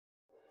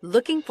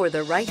Looking for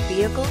the right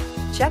vehicle?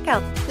 Check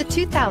out the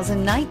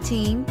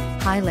 2019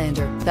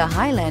 Highlander. The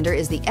Highlander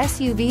is the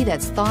SUV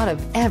that's thought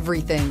of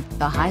everything.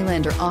 The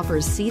Highlander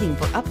offers seating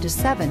for up to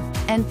 7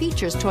 and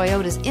features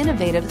Toyota's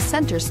innovative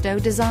center stow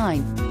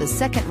design. The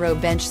second row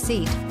bench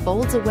seat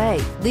folds away,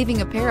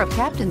 leaving a pair of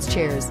captain's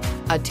chairs.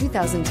 A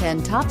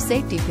 2010 top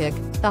safety pick,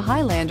 the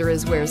Highlander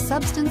is where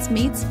substance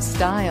meets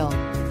style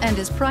and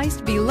is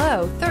priced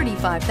below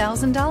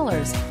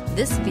 $35,000.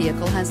 This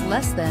vehicle has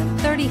less than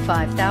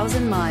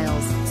 35,000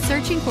 miles.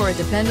 Searching for a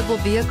dependable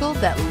vehicle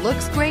that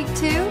looks great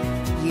too?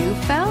 You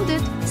found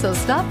it, so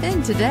stop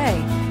in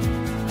today.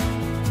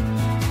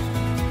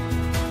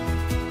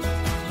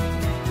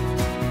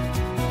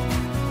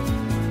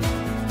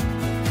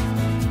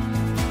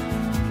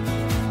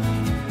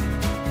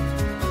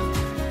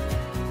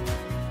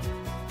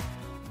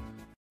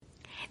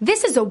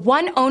 This is a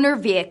one-owner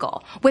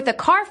vehicle with a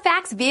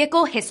CARFAX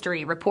Vehicle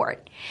History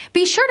Report.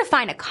 Be sure to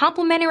find a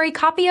complimentary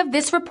copy of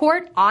this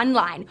report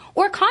online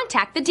or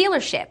contact the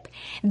dealership.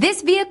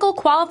 This vehicle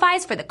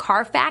qualifies for the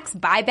CARFAX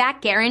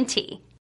Buyback Guarantee.